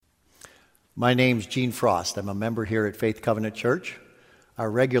My name's Gene Frost. I'm a member here at Faith Covenant Church. Our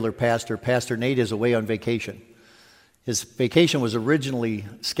regular pastor, Pastor Nate, is away on vacation. His vacation was originally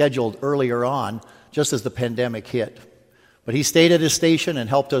scheduled earlier on, just as the pandemic hit. But he stayed at his station and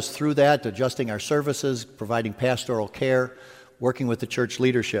helped us through that, adjusting our services, providing pastoral care, working with the church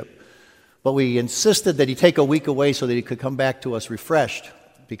leadership. But we insisted that he take a week away so that he could come back to us refreshed,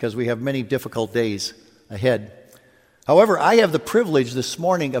 because we have many difficult days ahead. However, I have the privilege this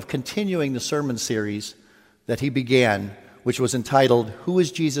morning of continuing the sermon series that he began, which was entitled, Who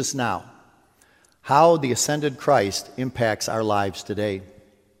is Jesus Now? How the Ascended Christ Impacts Our Lives Today.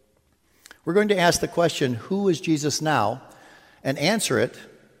 We're going to ask the question, who is Jesus now? And answer it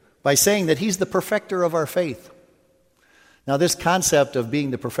by saying that he's the perfecter of our faith. Now, this concept of being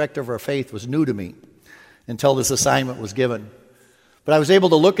the perfecter of our faith was new to me until this assignment was given. But I was able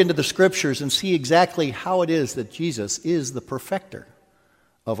to look into the scriptures and see exactly how it is that Jesus is the perfecter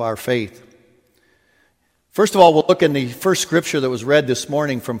of our faith. First of all, we'll look in the first scripture that was read this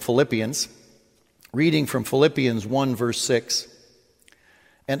morning from Philippians, reading from Philippians 1, verse 6.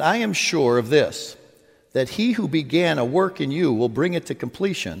 And I am sure of this, that he who began a work in you will bring it to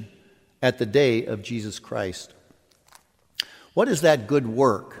completion at the day of Jesus Christ. What is that good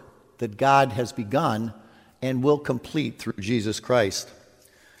work that God has begun and will complete through Jesus Christ?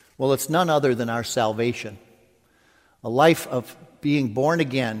 Well, it's none other than our salvation, a life of being born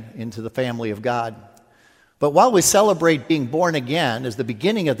again into the family of God. But while we celebrate being born again as the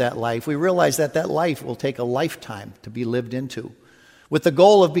beginning of that life, we realize that that life will take a lifetime to be lived into, with the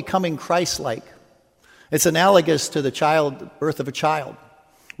goal of becoming Christ-like. It's analogous to the birth of a child.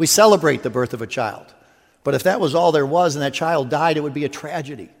 We celebrate the birth of a child, but if that was all there was and that child died, it would be a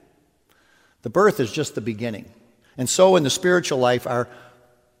tragedy. The birth is just the beginning. And so in the spiritual life, our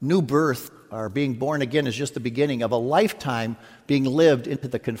new birth, our being born again, is just the beginning of a lifetime being lived into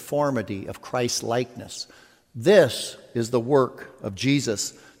the conformity of Christ's likeness. This is the work of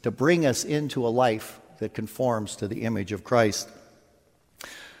Jesus to bring us into a life that conforms to the image of Christ.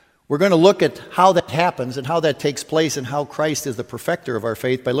 We're going to look at how that happens and how that takes place and how Christ is the perfecter of our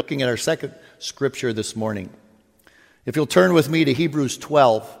faith by looking at our second scripture this morning. If you'll turn with me to Hebrews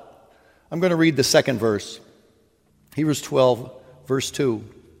 12, I'm going to read the second verse. Hebrews 12, verse 2.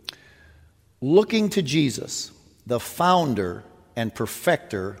 Looking to Jesus, the founder and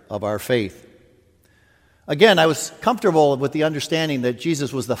perfecter of our faith. Again, I was comfortable with the understanding that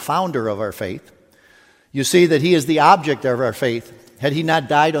Jesus was the founder of our faith. You see that he is the object of our faith. Had he not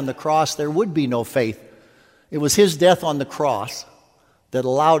died on the cross, there would be no faith. It was his death on the cross that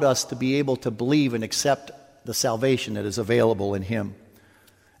allowed us to be able to believe and accept the salvation that is available in him.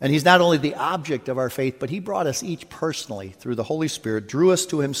 And he's not only the object of our faith, but he brought us each personally through the Holy Spirit, drew us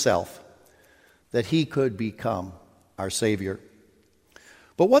to himself, that he could become our Savior.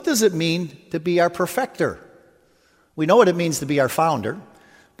 But what does it mean to be our perfecter? We know what it means to be our founder,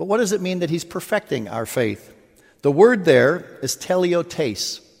 but what does it mean that he's perfecting our faith? The word there is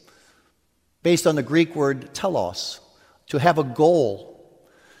teleotes, based on the Greek word telos, to have a goal.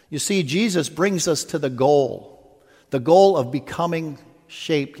 You see, Jesus brings us to the goal of becoming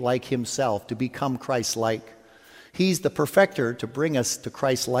shaped like himself, to become Christ-like. He's the perfecter to bring us to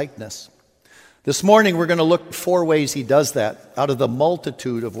Christ-likeness. This morning we're going to look at 4 ways he does that, out of the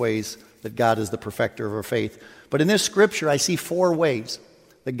multitude of ways that God is the perfecter of our faith. But in this scripture I see 4 ways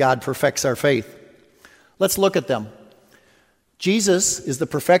that God perfects our faith. Let's look at them. Jesus is the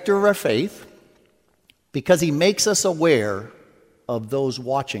perfecter of our faith because he makes us aware of those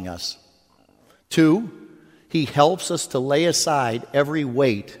watching us. 2, he helps us to lay aside every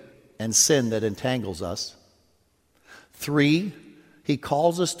weight and sin that entangles us. 3, he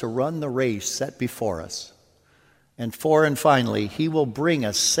calls us to run the race set before us. And 4, and finally, he will bring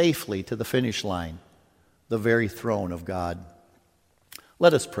us safely to the finish line, the very throne of God.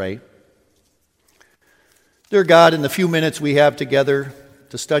 Let us pray. Dear God, in the few minutes we have together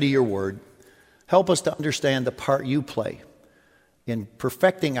to study your word, help us to understand the part you play in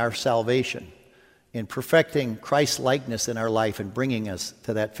perfecting our salvation, in perfecting Christ's likeness in our life and bringing us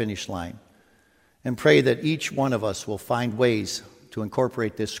to that finish line. And pray that each one of us will find ways to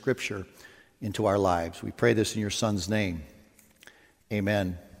incorporate this scripture into our lives. We pray this in your Son's name.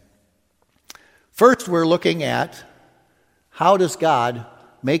 Amen. First, we're looking at how does God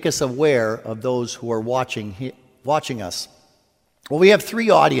make us aware of those who are watching us. Well, we have 3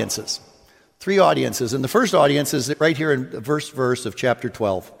 audiences. 3 audiences. And the first audience is right here in the first verse of chapter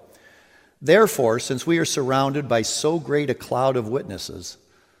 12. Therefore, since we are surrounded by so great a cloud of witnesses,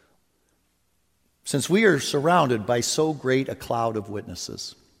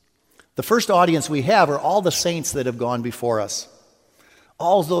 the first audience we have are all the saints that have gone before us.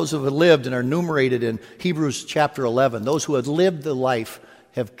 All those who have lived and are enumerated in Hebrews chapter 11, those who have lived the life,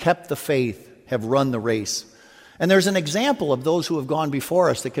 have kept the faith, have run the race. And there's an example of those who have gone before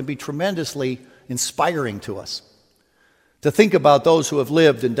us that can be tremendously inspiring to us. To think about those who have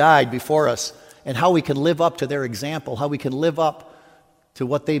lived and died before us and how we can live up to their example, how we can live up to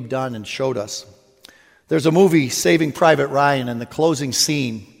what they've done and showed us. There's a movie, Saving Private Ryan, and the closing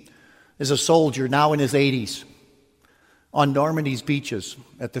scene is a soldier now in his 80s on Normandy's beaches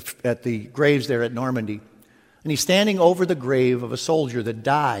at the graves there at Normandy. And he's standing over the grave of a soldier that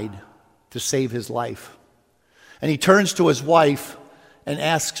died to save his life. And he turns to his wife and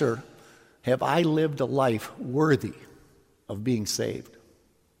asks her, "Have I lived a life worthy of being saved?"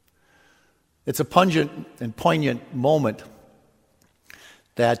 It's a pungent and poignant moment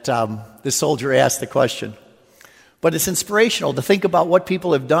that this soldier asked the question. But it's inspirational to think about what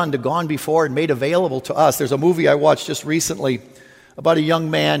people have done, to gone before and made available to us. There's a movie I watched just recently about a young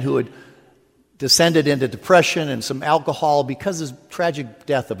man who had descended into depression and some alcohol because of the tragic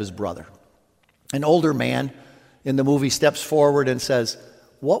death of his brother. An older man in the movie steps forward and says,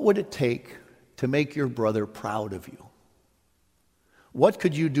 "What would it take to make your brother proud of you? What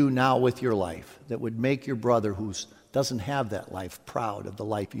could you do now with your life that would make your brother who doesn't have that life proud of the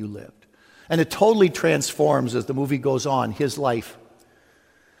life you lived?" And it totally transforms, as the movie goes on, his life.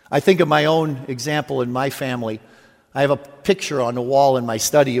 I think of my own example in my family. I have a picture on the wall in my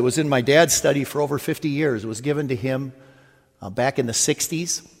study. It was in my dad's study for over 50 years. It was given to him back in the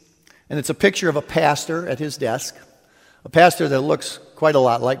 60s. And it's a picture of a pastor at his desk, a pastor that looks quite a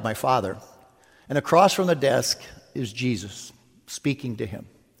lot like my father. And across from the desk is Jesus speaking to him.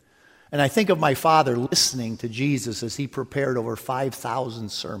 And I think of my father listening to Jesus as he prepared over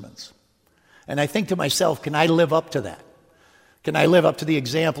 5,000 sermons. And I think to myself, can I live up to that? Can I live up to the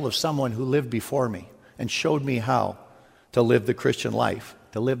example of someone who lived before me and showed me how to live the Christian life,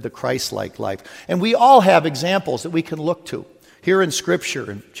 to live the Christ-like life? And we all have examples that we can look to here in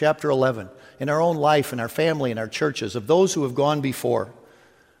Scripture, in chapter 11, in our own life, in our family, in our churches, of those who have gone before,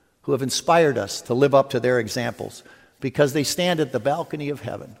 who have inspired us to live up to their examples, because they stand at the balcony of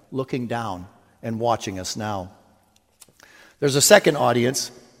heaven, looking down and watching us now. There's a second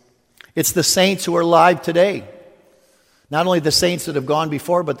audience. It's the saints who are alive today. Not only the saints that have gone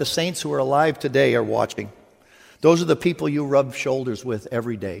before, but the saints who are alive today are watching. Those are the people you rub shoulders with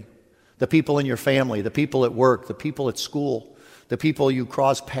every day. The people in your family, the people at work, the people at school, the people you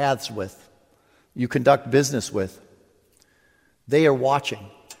cross paths with, you conduct business with. They are watching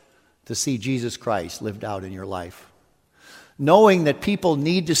to see Jesus Christ lived out in your life. Knowing that people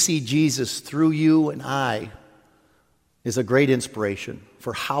need to see Jesus through you and I is a great inspiration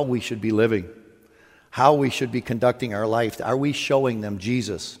for how we should be living, how we should be conducting our life. Are we showing them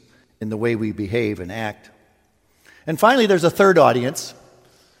Jesus in the way we behave and act? And finally, there's a third audience.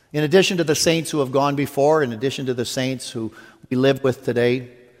 In addition to the saints who have gone before, in addition to the saints who we live with today,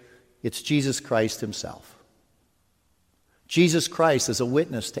 it's Jesus Christ himself. Jesus Christ is a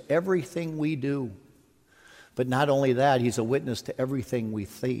witness to everything we do. But not only that, he's a witness to everything we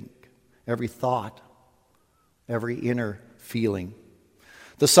think, every thought, every inner feeling.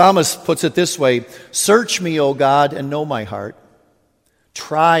 The psalmist puts it this way: "Search me, O God, and know my heart.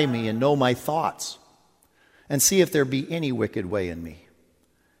 Try me and know my thoughts, and see if there be any wicked way in me,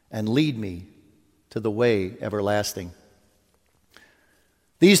 and lead me to the way everlasting."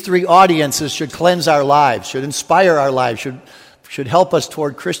 These three audiences should cleanse our lives, should inspire our lives, should help us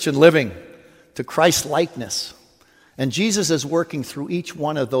toward Christian living, to Christ-likeness. And Jesus is working through each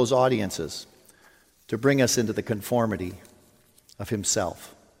one of those audiences to bring us into the conformity of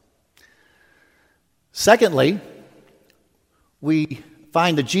himself. Secondly, we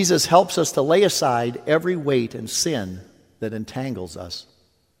find that Jesus helps us to lay aside every weight and sin that entangles us.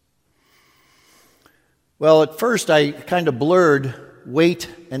 Well, at first I kind of blurred weight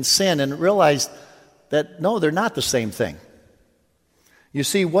and sin and realized that, no, they're not the same thing. You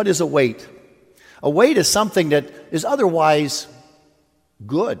see, what is a weight? A weight is something that is otherwise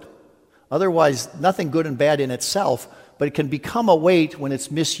good, otherwise nothing good and bad in itself, but it can become a weight when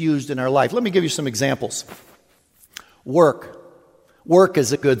it's misused in our life. Let me give you some examples. Work. Work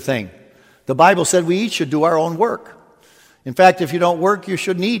is a good thing. The Bible said we each should do our own work. In fact, if you don't work, you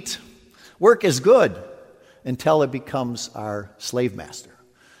shouldn't eat. Work is good until it becomes our slave master,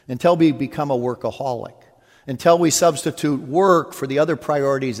 until we become a workaholic, until we substitute work for the other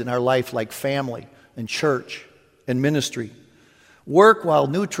priorities in our life like family and church and ministry. Work, while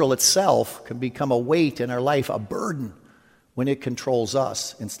neutral itself, can become a weight in our life, a burden, when it controls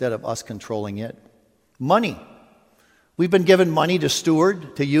us instead of us controlling it. Money. We've been given money to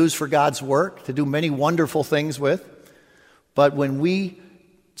steward, to use for God's work, to do many wonderful things with. But when we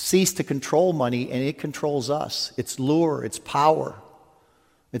cease to control money, and it controls us. Its lure, its power,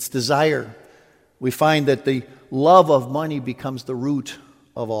 its desire. We find that the love of money becomes the root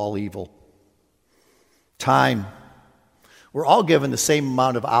of all evil. Time. We're all given the same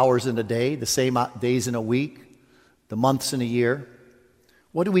amount of hours in a day, the same days in a week, the months in a year.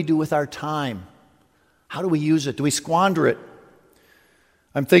 What do we do with our time? How do we use it? Do we squander it?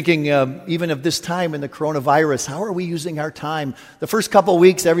 I'm thinking even of this time in the coronavirus, how are we using our time? The first couple of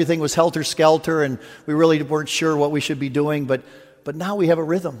weeks, everything was helter-skelter, and we really weren't sure what we should be doing, but now we have a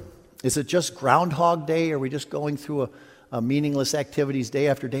rhythm. Is it just Groundhog Day? Are we just going through a meaningless activities day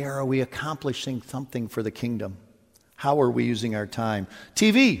after day, or are we accomplishing something for the kingdom? How are we using our time?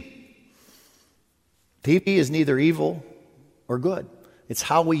 TV. TV is neither evil or good. It's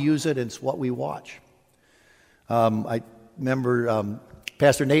how we use it, and it's what we watch. I remember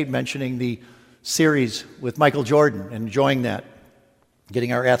Pastor Nate mentioning the series with Michael Jordan and enjoying that,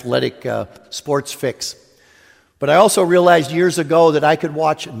 getting our athletic sports fix. But I also realized years ago that I could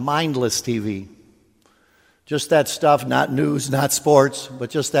watch mindless TV. Just that stuff, not news, not sports,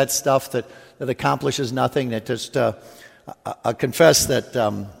 but just that stuff that accomplishes nothing, that just, I confess that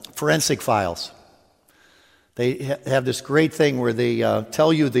Forensic Files, they have this great thing where they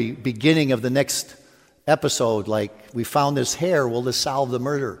tell you the beginning of the next episode, like, we found this hair, will this solve the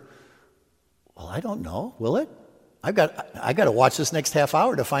murder? Well, I don't know, will it? I got to watch this next half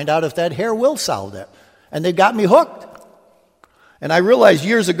hour to find out if that hair will solve that. And they got me hooked. And I realized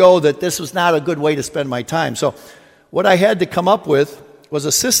years ago that this was not a good way to spend my time. So what I had to come up with was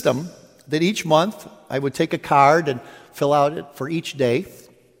a system that each month I would take a card and fill out it for each day.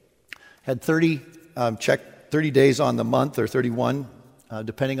 Had 30 days on the month, or 31,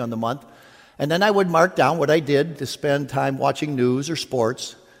 depending on the month. And then I would mark down what I did to spend time watching news or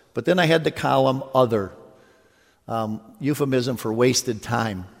sports. But then I had the column Other, euphemism for wasted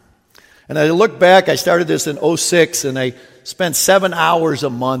time. And I look back, I started this in 2006, and I spent 7 hours a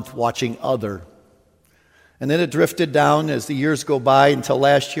month watching Other. And then it drifted down as the years go by until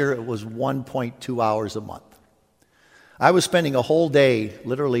last year it was 1.2 hours a month. I was spending a whole day,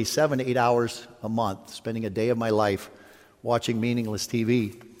 literally 7 to 8 hours a month, spending a day of my life watching meaningless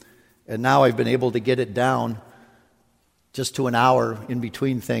TV. And now I've been able to get it down just to an hour in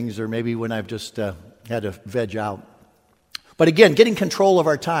between things, or maybe when I've just had to veg out. But again, getting control of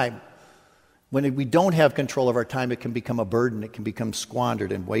our time. When we don't have control of our time, it can become a burden. It can become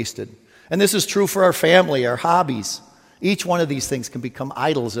squandered and wasted. And this is true for our family, our hobbies. Each one of these things can become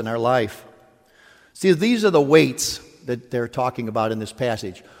idols in our life. See, these are the weights that they're talking about in this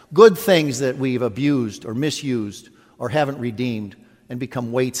passage. Good things that we've abused or misused or haven't redeemed and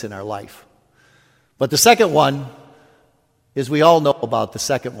become weights in our life. But the second one is, we all know about the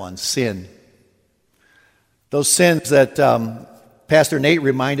second one, sin. Those sins that Pastor Nate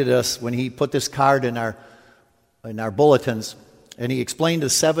reminded us when he put this card in our bulletins, and he explained the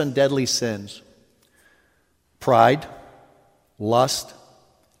 7 deadly sins: pride, lust,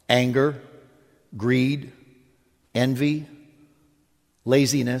 anger, greed, envy,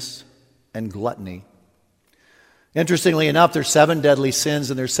 laziness, and gluttony. Interestingly enough, there's 7 deadly sins,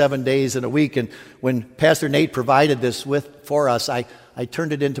 and there's 7 days in a week. And when Pastor Nate provided this for us, I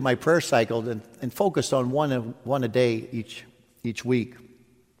turned it into my prayer cycle and focused on one a day each week.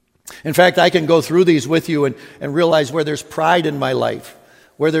 In fact, I can go through these with you and realize where there's pride in my life,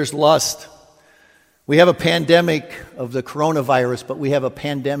 where there's lust. We have a pandemic of the coronavirus, but we have a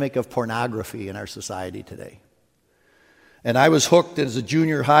pandemic of pornography in our society today. And I was hooked as a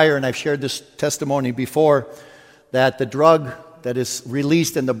junior higher, and I've shared this testimony before, that the drug that is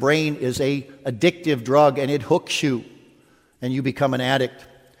released in the brain is a addictive drug, and it hooks you, and you become an addict.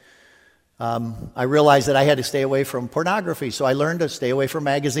 I realized that I had to stay away from pornography, so I learned to stay away from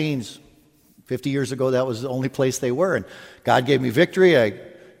magazines. 50 years ago, that was the only place they were, and God gave me victory. I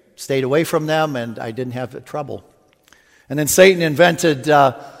stayed away from them, and I didn't have the trouble. And then Satan invented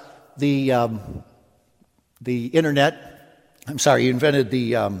the internet. He invented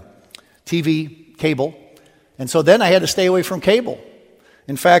the TV, cable. And so then I had to stay away from cable.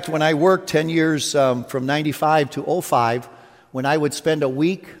 In fact, when I worked 10 years from 95 to 05, when I would spend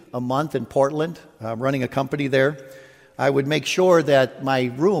a month in Portland running a company there, I would make sure that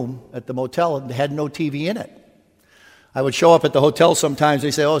my room at the motel had no TV in it. I would show up at the hotel sometimes.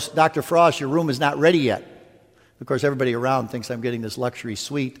 They say, "Oh, Dr. Frost, your room is not ready yet." Of course, everybody around thinks I'm getting this luxury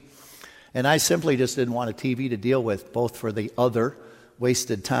suite. And I simply just didn't want a TV to deal with, both for the other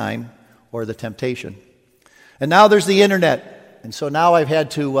wasted time or the temptation. And now there's the internet. And so now I've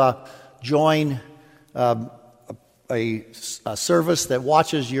had to join a service that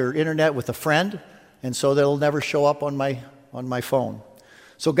watches your internet with a friend, and so that'll never show up on my phone.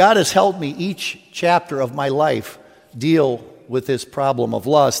 So God has helped me each chapter of my life deal with this problem of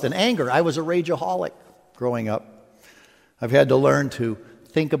lust and anger. I was a rageaholic growing up. I've had to learn to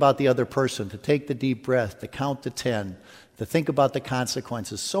think about the other person, to take the deep breath, to count to 10, to think about the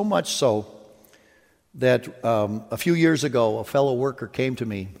consequences. So much so that a few years ago, a fellow worker came to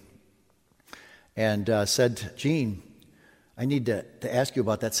me and said, Gene, I need to ask you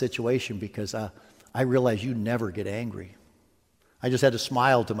about that situation because I realize you never get angry. I just had to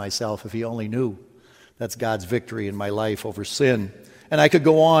smile to myself if he only knew. That's God's victory in my life over sin. And I could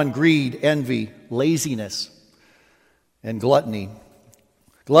go on: greed, envy, laziness, and gluttony.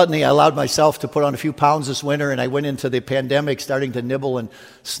 Gluttony, I allowed myself to put on a few pounds this winter, and I went into the pandemic starting to nibble and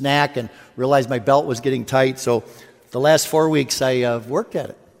snack and realized my belt was getting tight. So the last 4 weeks, I worked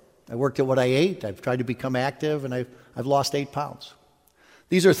at it. I worked at what I ate. I've tried to become active, and I've lost 8 pounds.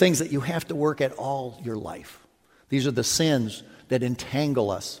 These are things that you have to work at all your life. These are the sins that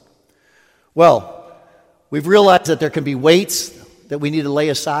entangle us. Well, we've realized that there can be weights that we need to lay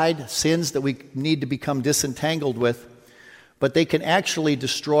aside, sins that we need to become disentangled with, but they can actually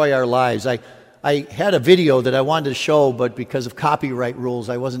destroy our lives. I had a video that I wanted to show, but because of copyright rules,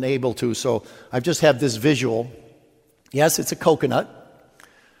 I wasn't able to, so I just have this visual. Yes, it's a coconut.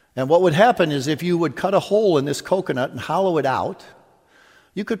 And what would happen is if you would cut a hole in this coconut and hollow it out,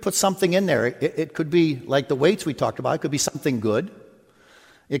 you could put something in there. It could be like the weights we talked about. It could be something good.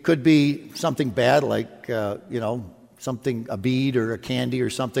 It could be something bad, like, something, a bead or a candy or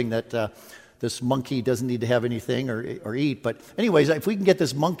something that this monkey doesn't need to have anything or eat. But anyways, if we can get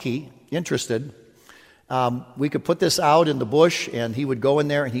this monkey interested, we could put this out in the bush, and he would go in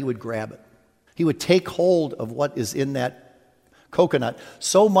there and he would grab it. He would take hold of what is in that coconut,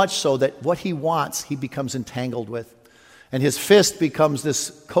 so much so that what he wants, he becomes entangled with. And his fist becomes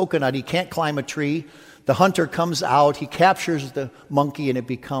this coconut. He can't climb a tree. The hunter comes out, he captures the monkey, and it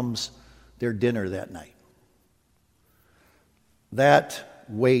becomes their dinner that night. That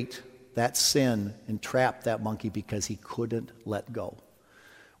weight, that sin, entrapped that monkey because he couldn't let go.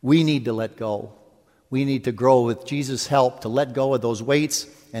 We need to let go. We need to grow with Jesus' help to let go of those weights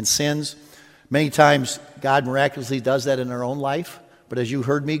and sins. Many times, God miraculously does that in our own life. But as you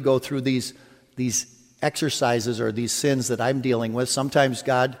heard me go through these exercises or these sins that I'm dealing with, sometimes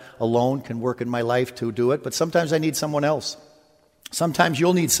God alone can work in my life to do it, but sometimes I need someone else. Sometimes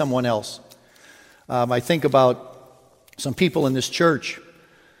you'll need someone else. I think about some people in this church,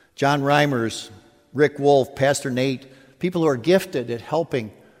 John Reimers, Rick Wolf, Pastor Nate, people who are gifted at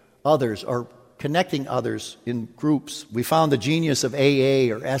helping others or connecting others in groups. We found the genius of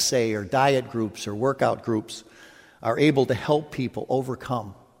AA or SA or diet groups or workout groups are able to help people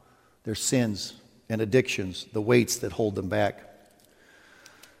overcome their sins and addictions, the weights that hold them back.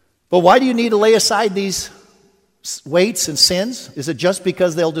 But why do you need to lay aside these weights and sins? Is it just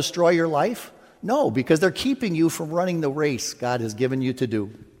because they'll destroy your life? No, because they're keeping you from running the race God has given you to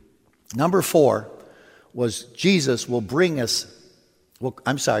do. Number 4 was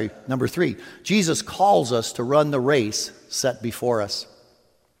number 3, Jesus calls us to run the race set before us.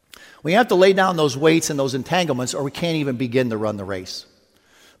 We have to lay down those weights and those entanglements, or we can't even begin to run the race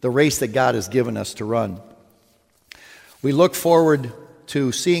that God has given us to run. We look forward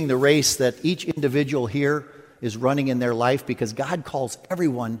to seeing the race that each individual here is running in their life, because God calls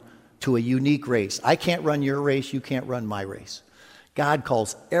everyone to a unique race. I can't run your race, you can't run my race. God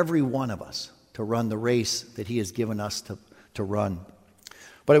calls every one of us to run the race that He has given us to run.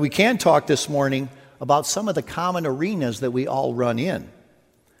 But we can talk this morning about some of the common arenas that we all run in.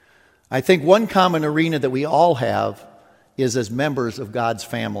 I think one common arena that we all have is as members of God's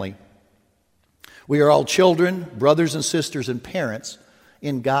family. We are all children, brothers and sisters, and parents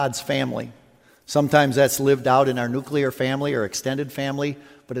in God's family. Sometimes that's lived out in our nuclear family or extended family,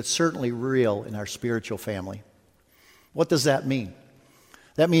 but it's certainly real in our spiritual family. What does that mean?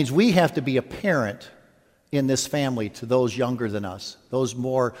 That means we have to be a parent in this family to those younger than us, those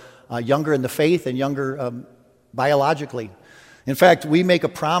more younger in the faith and younger biologically. In fact, we make a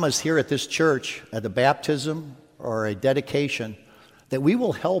promise here at this church at the baptism or a dedication that we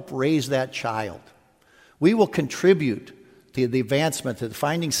will help raise that child. We will contribute to the advancement, to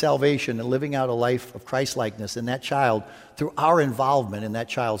finding salvation and living out a life of Christ-likeness in that child through our involvement in that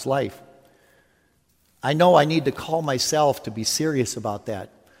child's life. I know I need to call myself to be serious about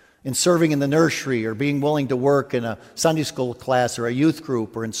that. In serving in the nursery or being willing to work in a Sunday school class or a youth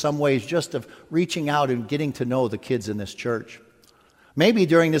group, or in some ways just of reaching out and getting to know the kids in this church. Maybe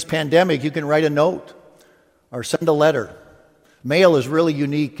during this pandemic you can write a note or send a letter. Mail is really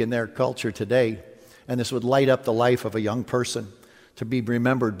unique in their culture today, and this would light up the life of a young person to be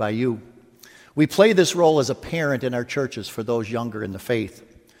remembered by you. We play this role as a parent in our churches for those younger in the faith.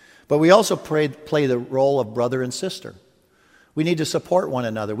 But we also play the role of brother and sister. We need to support one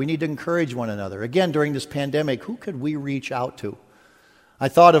another. We need to encourage one another. Again, during this pandemic, who could we reach out to? I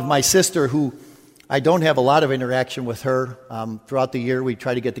thought of my sister, who I don't have a lot of interaction with her. Throughout the year, we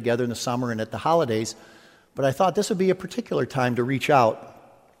try to get together in the summer and at the holidays. But I thought this would be a particular time to reach out.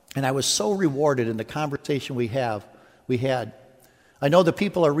 And I was so rewarded in the conversation we had. I know that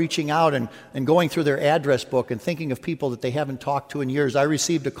people are reaching out and going through their address book and thinking of people that they haven't talked to in years. I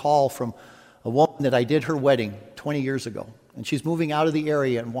received a call from a woman that I did her wedding 20 years ago. And she's moving out of the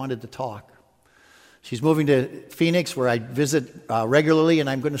area and wanted to talk. She's moving to Phoenix, where I visit regularly, and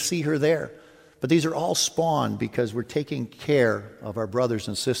I'm going to see her there. But these are all spawned because we're taking care of our brothers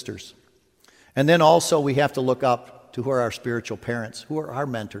and sisters. And then also we have to look up to who are our spiritual parents, who are our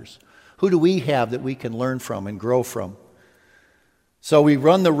mentors. Who do we have that we can learn from and grow from? So we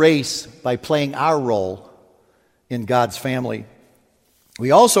run the race by playing our role in God's family.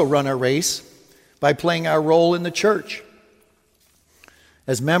 We also run our race by playing our role in the church.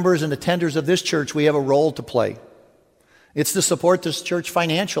 As members and attenders of this church, we have a role to play. It's to support this church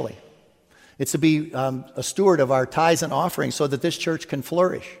financially. It's to be a steward of our tithes and offerings so that this church can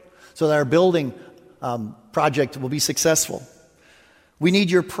flourish, so that our building project will be successful. We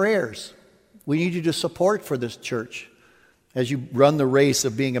need your prayers. We need you to support for this church as you run the race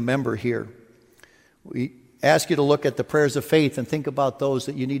of being a member here. We ask you to look at the prayers of faith and think about those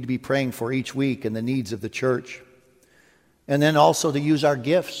that you need to be praying for each week and the needs of the church. And then also to use our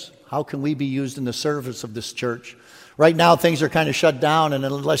gifts. How can we be used in the service of this church? Right now things are kind of shut down, and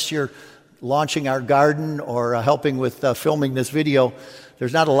unless you're launching our garden or helping with filming this video,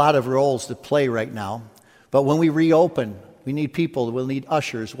 there's not a lot of roles to play right now. But when we reopen, we need people. We'll need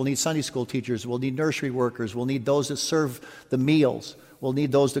ushers. We'll need Sunday school teachers. We'll need nursery workers. We'll need those that serve the meals. We'll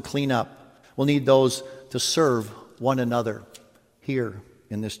need those to clean up. We'll need those to serve one another here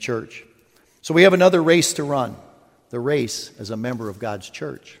in this church. So we have another race to run, the race as a member of God's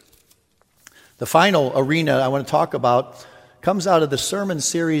church. The final arena I want to talk about comes out of the sermon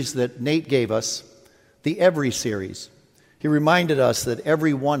series that Nate gave us, the Every series. He reminded us that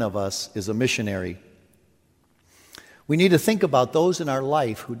every one of us is a missionary. We need to think about those in our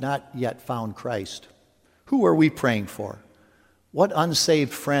life who not yet found Christ. Who are we praying for? What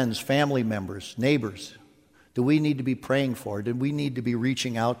unsaved friends, family members, neighbors do we need to be praying for? Do we need to be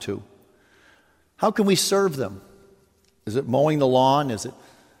reaching out to? How can we serve them? Is it mowing the lawn? Is it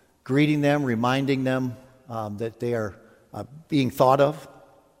greeting them, reminding them that they are being thought of?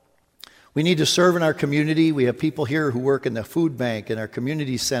 We need to serve in our community. We have people here who work in the food bank, in our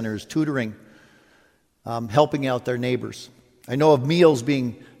community centers, tutoring, helping out their neighbors. I know of meals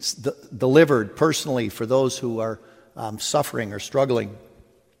being delivered personally for those who are suffering or struggling.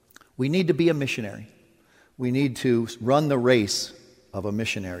 We need to be a missionary. We need to run the race of a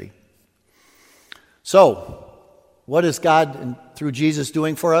missionary. So, what is God, through Jesus,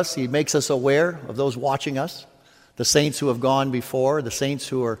 doing for us? He makes us aware of those watching us, the saints who have gone before, the saints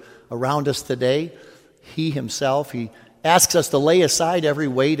who are around us today. He himself, he asks us to lay aside every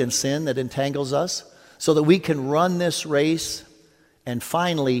weight and sin that entangles us so that we can run this race. And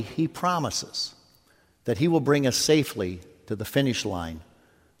finally, he promises that he will bring us safely to the finish line,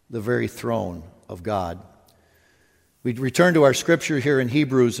 the very throne of God. We return to our scripture here in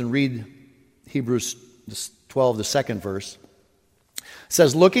Hebrews and read Hebrews 12, the second verse. It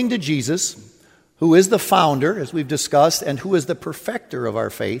says, looking to Jesus, who is the founder, as we've discussed, and who is the perfecter of our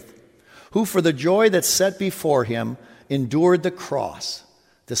faith, who for the joy that's set before him endured the cross,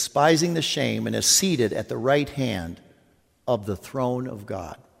 despising the shame, and is seated at the right hand of the throne of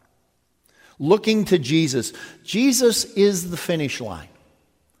God. Looking to Jesus. Jesus is the finish line.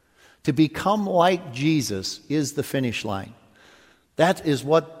 To become like Jesus is the finish line. That is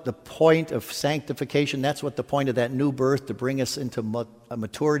what the point of sanctification, that's what the point of that new birth, to bring us into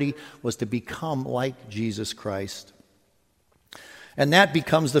maturity, was to become like Jesus Christ. And that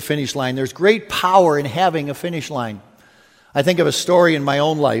becomes the finish line. There's great power in having a finish line. I think of a story in my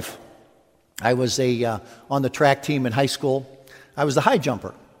own life. I was on the track team in high school. I was the high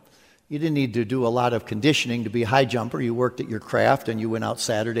jumper. You didn't need to do a lot of conditioning to be a high jumper. You worked at your craft and you went out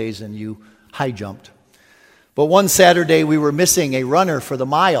Saturdays and you high jumped. But one Saturday we were missing a runner for the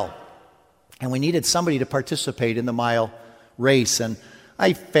mile, and we needed somebody to participate in the mile race. And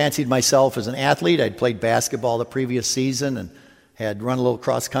I fancied myself as an athlete. I'd played basketball the previous season and had run a little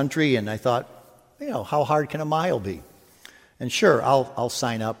cross country, and I thought, how hard can a mile be? And sure, I'll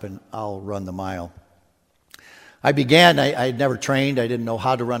sign up and I'll run the mile. I had never trained. I didn't know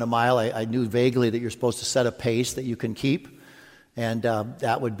how to run a mile. I knew vaguely that you're supposed to set a pace that you can keep. And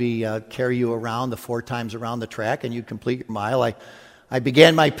that would be carry you around 4 times around the track, and you'd complete your mile. I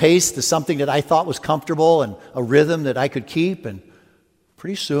began my pace to something that I thought was comfortable and a rhythm that I could keep, and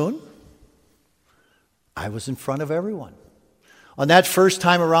pretty soon, I was in front of everyone. On that first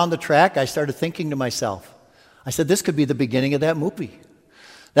time around the track, I started thinking to myself, I said, this could be the beginning of that movie.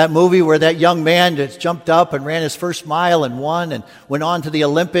 That movie where that young man just jumped up and ran his first mile and won and went on to the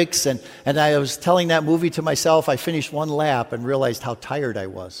Olympics. And I was telling that movie to myself. I finished one lap and realized how tired I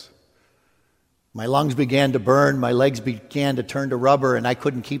was. My lungs began to burn. My legs began to turn to rubber, and I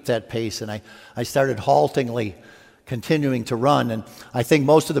couldn't keep that pace. And I started haltingly continuing to run. And I think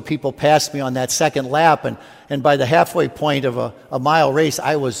most of the people passed me on that second lap. And by the halfway point of a mile race,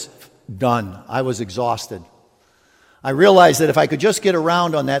 I was done. I was exhausted. I realized that if I could just get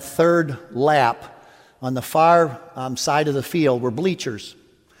around on that third lap, on the far side of the field were bleachers.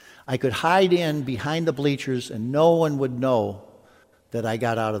 I could hide in behind the bleachers and no one would know that I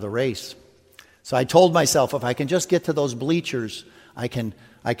got out of the race. So I told myself, if I can just get to those bleachers, I can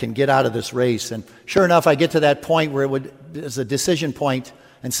get out of this race. And sure enough, I get to that point where it was a decision point,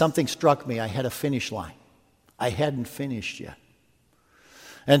 and something struck me. I had a finish line. I hadn't finished yet.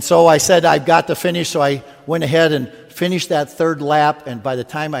 And so I said, I've got to finish, so I went ahead and finished that third lap, and by the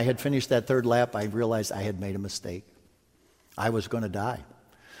time I had finished that third lap, I realized I had made a mistake. I was going to die.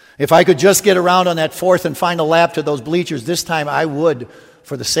 If I could just get around on that fourth and final lap to those bleachers, this time I would,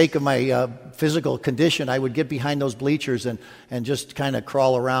 for the sake of my physical condition, I would get behind those bleachers and just kind of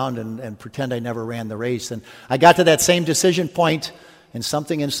crawl around and pretend I never ran the race. And I got to that same decision point, and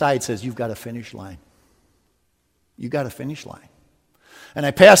something inside says, you've got a finish line. You've got a finish line. And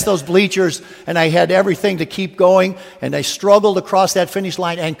I passed those bleachers, and I had everything to keep going, and I struggled across that finish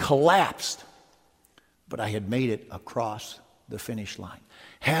line and collapsed. But I had made it across the finish line.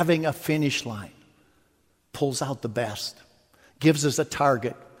 Having a finish line pulls out the best, gives us a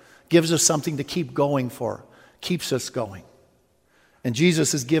target, gives us something to keep going for, keeps us going. And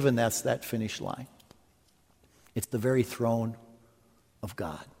Jesus has given us that finish line. It's the very throne of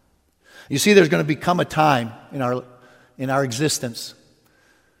God. You see, there's going to become a time in our existence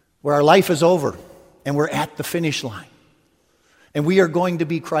where our life is over and we're at the finish line. And we are going to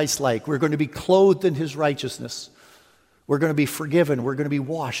be Christ-like. We're going to be clothed in His righteousness. We're going to be forgiven. We're going to be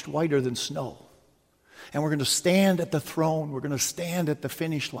washed whiter than snow. And we're going to stand at the throne. We're going to stand at the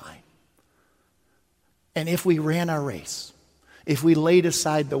finish line. And if we ran our race, if we laid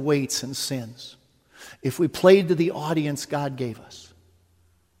aside the weights and sins, if we played to the audience God gave us,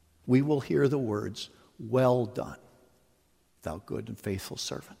 we will hear the words, "Well done, thou good and faithful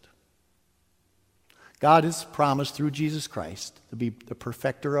servant." God has promised through Jesus Christ to be the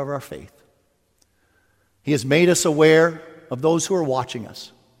perfecter of our faith. He has made us aware of those who are watching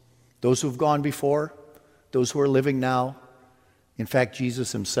us, those who have gone before, those who are living now. In fact,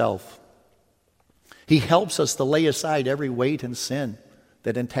 Jesus Himself. He helps us to lay aside every weight and sin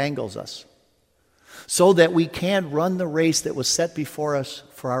that entangles us so that we can run the race that was set before us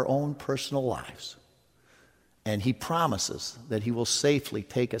for our own personal lives. And He promises that He will safely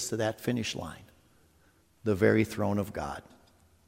take us to that finish line, the very throne of God.